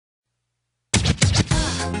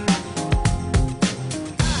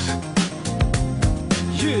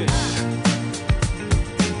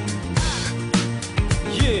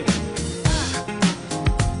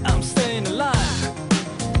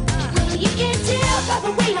tell by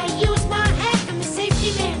the way I use my hand. I'm a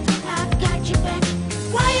safety man, I've got your back.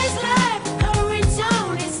 Wires live, current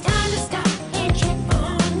zone. It's time to stop and check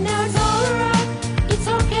for nerves. Alright, it's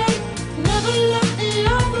okay. Never look the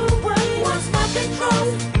other way. One spot control,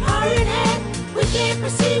 heart in hand. We can't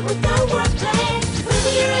proceed with the work plan.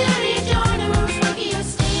 Whether you're alive, you're joining, or lucky you're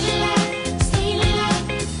staying alive, staying alive.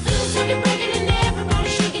 Feel the circuit breaking and everybody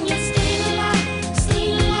shaking. You're staying alive,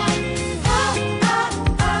 staying alive. Ah, ah,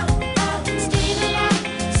 ah, ah. Staying alive,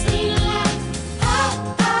 staying alive. Ah,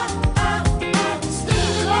 ah, ah, ah.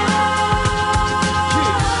 Staying alive.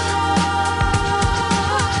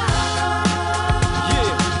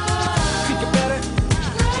 Yeah, think about it.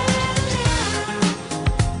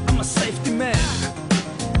 I'm a safety man.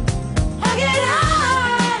 I get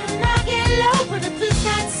high and I get low, but if it's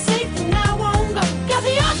not safe, then I won't go. Got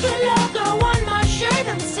the Ausgrid logo on my shirt.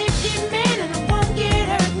 I'm a safety man and I won't get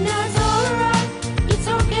hurt. No, it's alright, it's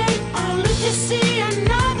okay. I'll live to see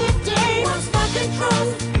another day. One spot control,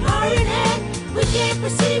 heart in hand. We can't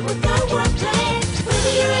proceed with the work plan.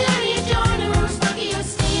 Whether you're alive, you're joining, or lucky you're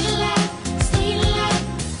staying alive, staying alive.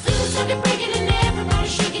 Feel the circuit breaking and everybody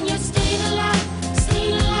shaking. You're staying alive,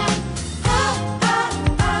 staying alive. Ah, ah,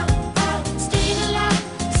 ah, ah. Staying alive,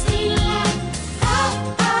 staying alive. Ah,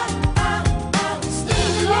 ah, ah, ah.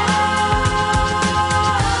 Staying alive.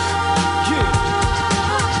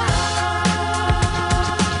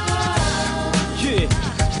 Yeah,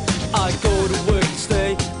 I go to work each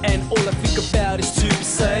day, and all I think about is to be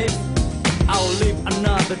safe. I'll live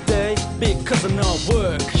another day because I know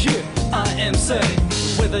work. Yeah, I am safe.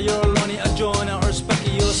 Whether you're alone, a joiner, or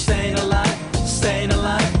Sparky, you're staying alive, staying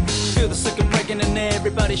alive. Feel the circuit breaking and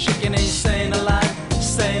everybody shaking, and you're staying alive,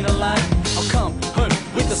 staying alive. I'll come home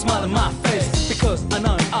with a smile on my face because I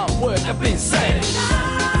know at work I've been safe.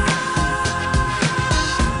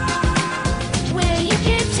 Well, you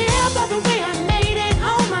can tell by the way I made it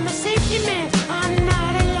home. I'm a safety man, I'm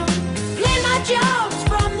not alone. Play my jobs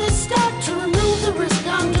from the start to remove the risk.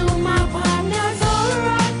 I'm doing my part. Now it's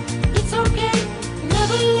alright, it's okay.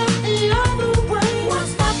 Never look the other way. One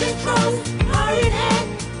spot control, heart in hand.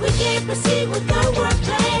 We can't proceed with the work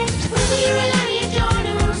plan. Whether you're alive, you're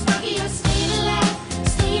joining, or lucky you're staying alive,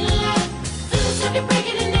 staying alive. Feel the circuit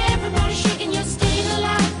breaking and everybody shaking. You're staying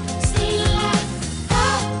alive, staying alive.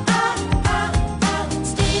 Ah, ah, ah, ah.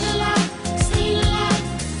 Staying alive, staying alive.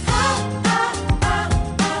 Ah, ah, ah,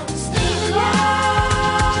 ah. Staying alive.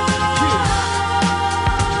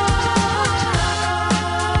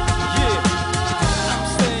 Yeah, I'm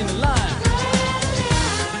staying alive.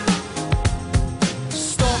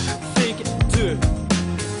 Stop, think, do.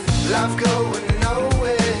 Life going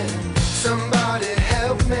nowhere. Somebody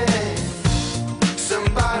help me.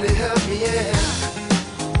 Somebody help me, yeah.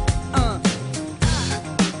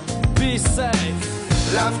 Be safe.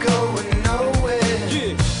 Life going